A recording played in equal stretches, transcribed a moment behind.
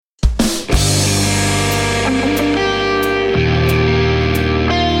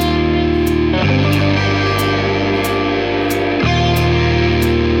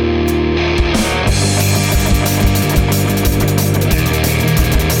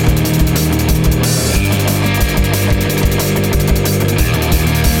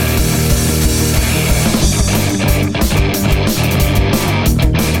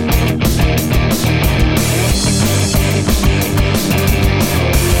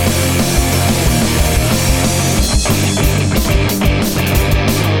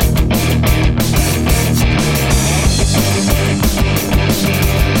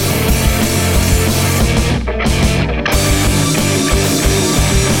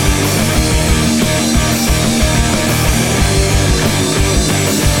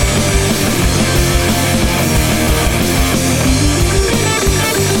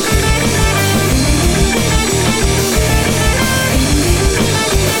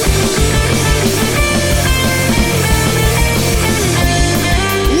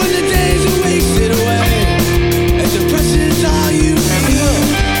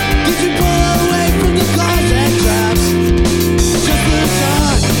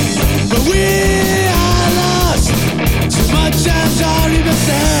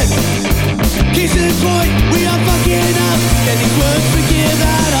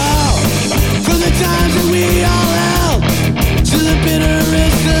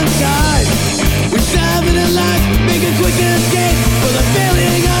is sometimes. We stab in our lives, make a quick escape for the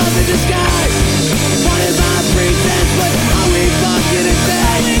feeling of the disguise. Wanted by pretense, but are we fucking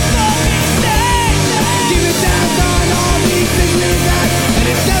insane? Keep it down on all these things we've had, and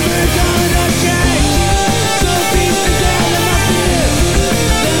it's never gonna change. So peace together, my fear.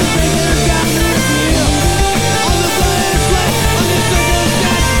 Then break them down to reveal all the blood and sweat on the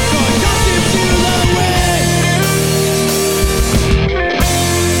circumstance, throwing caution to the wind.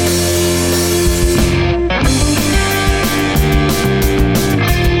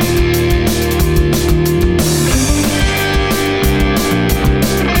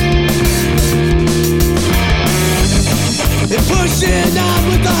 And pushing on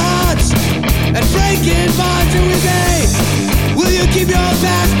with the hearts and breaking bonds that we made. Will you keep your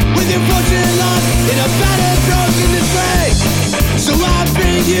past with your fortune lost in a battered, broken display? So I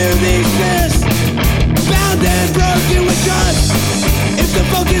bring you these fists, bound and broken with trust. If the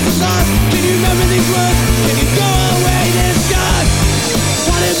focus is lost, can you remember these words? Can you go away disgust?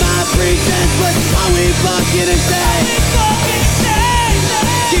 Wanted my pretense, but are we fucking insane?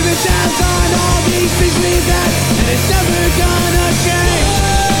 Keep it down on all these things we've had, and it's never gonna change.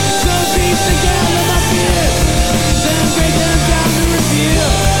 So piece together my fears, then break them down to reveal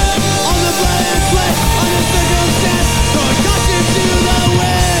all the blood and sweat on the circumstance, throwing caution to the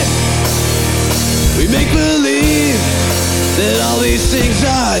wind. We make believe that all these things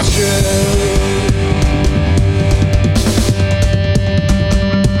are true.